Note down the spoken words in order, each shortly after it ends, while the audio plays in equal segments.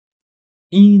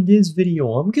In this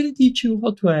video, I'm gonna teach you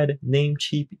how to add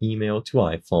Namecheap email to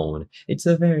iPhone. It's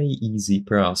a very easy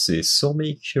process, so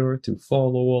make sure to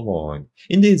follow along.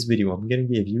 In this video, I'm gonna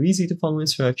give you easy to follow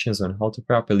instructions on how to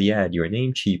properly add your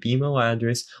Namecheap email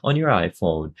address on your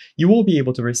iPhone. You will be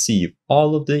able to receive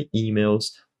all of the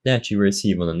emails that you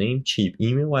receive on a Namecheap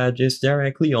email address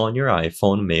directly on your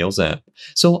iPhone Mails app.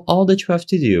 So all that you have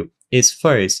to do is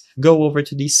first go over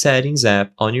to the Settings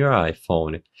app on your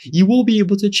iPhone. You will be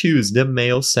able to choose the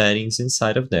Mail settings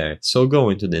inside of there. So go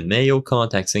into the Mail,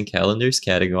 Contacts, and Calendars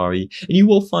category, and you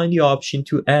will find the option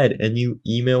to add a new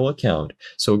email account.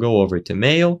 So go over to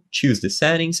Mail, choose the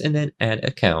settings, and then Add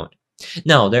Account.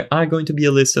 Now, there are going to be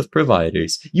a list of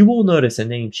providers. You will notice a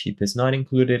Namecheap is not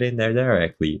included in there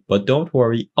directly, but don't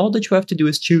worry, all that you have to do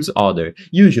is choose Other.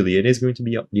 Usually, it is going to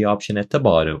be the option at the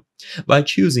bottom. By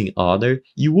choosing Other,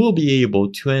 you will be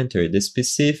able to enter the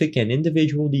specific and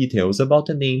individual details about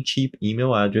the Namecheap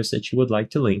email address that you would like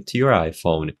to link to your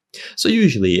iPhone. So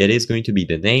usually, it is going to be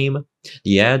the name,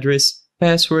 the address,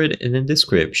 password, and a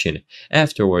description.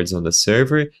 Afterwards, on the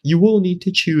server, you will need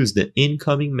to choose the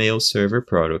incoming mail server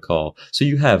protocol, so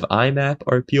you have IMAP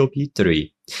or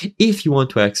POP3. If you want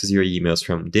to access your emails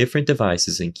from different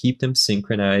devices and keep them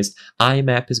synchronized,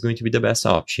 IMAP is going to be the best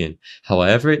option.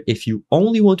 However, if you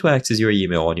only want to access your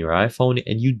email on your iPhone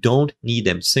and you don't need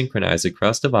them synchronized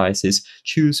across devices,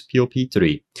 choose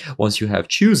POP3. Once you have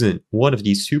chosen one of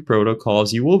these two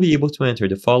protocols, you will be able to enter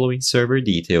the following server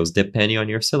details depending on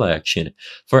your selection.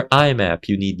 For IMAP,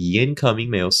 you need the incoming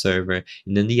mail server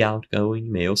and then the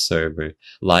outgoing mail server.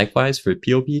 Likewise, for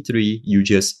POP3, you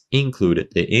just include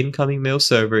the incoming mail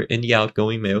server and the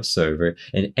outgoing mail server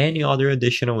and any other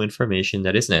additional information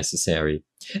that is necessary.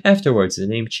 Afterwards, the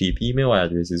Namecheap email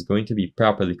address is going to be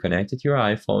properly connected to your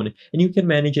iPhone and you can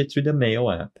manage it through the Mail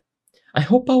app. I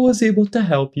hope I was able to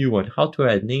help you on how to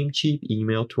add Namecheap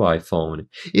email to iPhone.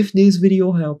 If this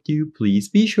video helped you, please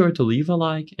be sure to leave a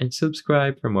like and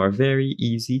subscribe for more very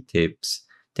easy tips.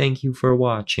 Thank you for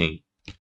watching.